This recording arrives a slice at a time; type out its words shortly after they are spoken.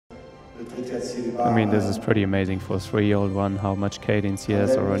I mean, this is pretty amazing for a 3-year-old one, how much cadence he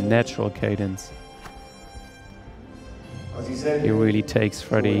has, or a natural cadence. He really takes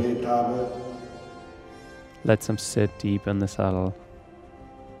Freddy, lets him sit deep in the saddle.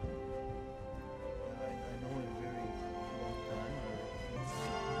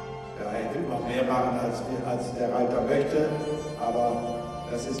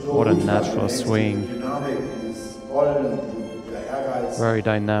 What a natural swing. Very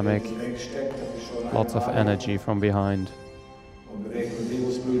dynamic. Lots of energy from behind.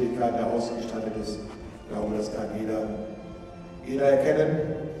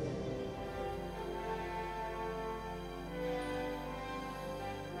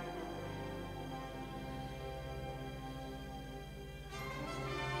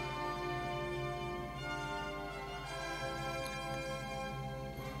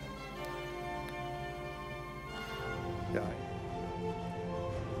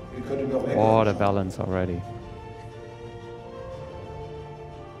 What a balance already.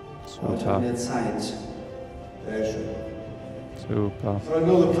 Super. Super.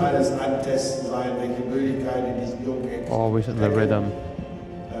 Always in the rhythm.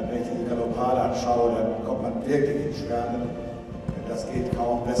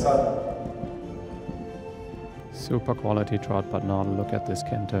 Super quality trot, but now look at this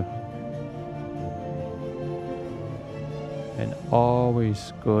canter. And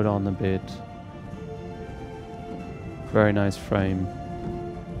always good on the bit. Very nice frame.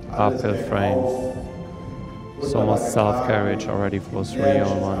 Uphill frame. It's almost self-carriage already for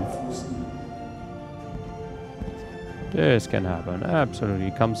 3-on-1. This can happen, absolutely.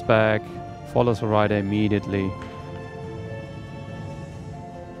 Comes back, follows the rider immediately.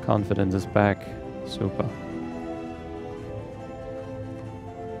 Confidence is back. Super.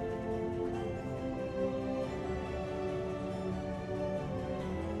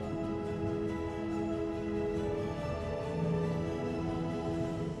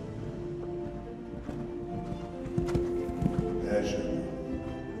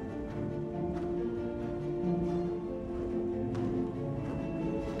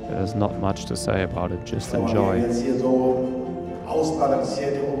 There's not much to say about it, just enjoy.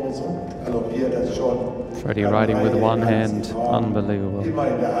 Freddy riding with one hand, unbelievable.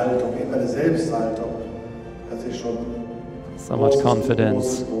 So much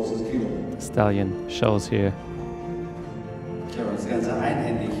confidence the stallion shows here. Ja, das Ganze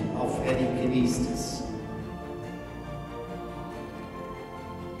einhändig auf Freddy genießt es.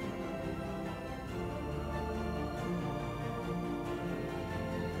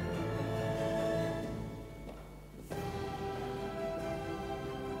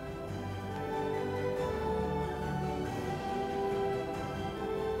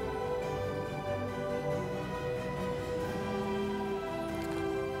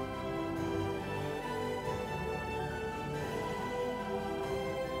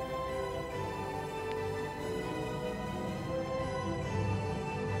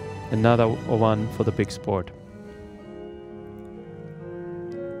 Another one for the big sport.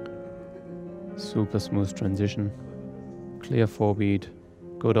 Super smooth transition. Clear forebeat.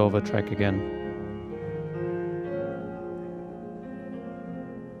 Good over track again.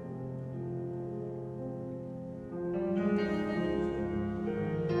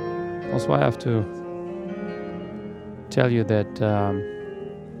 Also, I have to tell you that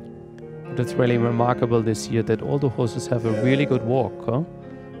it's really remarkable this year that all the horses have a really good walk. Huh?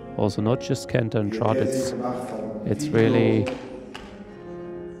 Also, not just canter and trot. It's really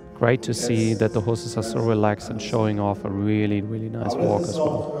great to see that the horses are so relaxed and showing off a really, really nice walk as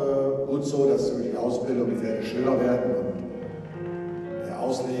well.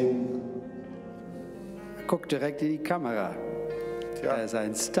 Guck direkt in die Kamera. Er ist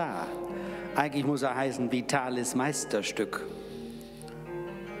ein Star. Eigentlich muss er heißen Vitalis Meisterstück.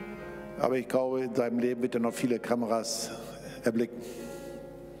 Aber ich glaube, in seinem Leben wird er noch viele Kameras erblicken.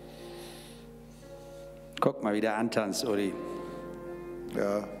 Guck mal, wie der antanzt, Uli.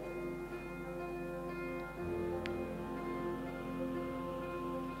 Ja.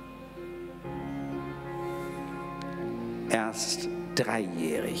 Erst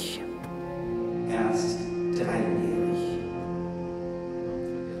dreijährig. Erst dreijährig.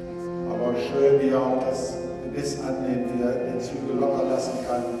 Aber schön, wie er auch das Gebiss annimmt, wie er den Zügel locker lassen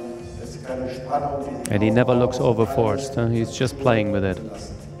kann. Das ist keine Spannung. And he never looks overforced. Huh? He's just playing with it.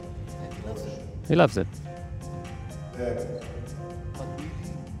 He loves it. But really,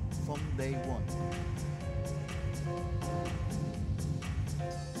 from day one.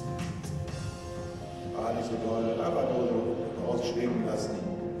 War nicht so doll, aber nur so rausschwingen lassen.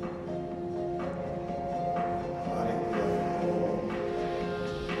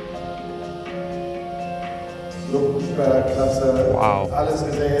 Klasse, Wow. alles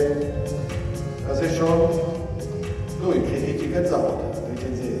gesehen. Das ist schon, so, ich kriege richtig Gänsehaut, wenn ich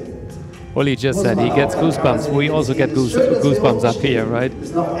den sehe. Uli just said he gets goosebumps. We also get goosebumps up here, right?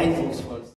 Ist noch eindrucksvoll.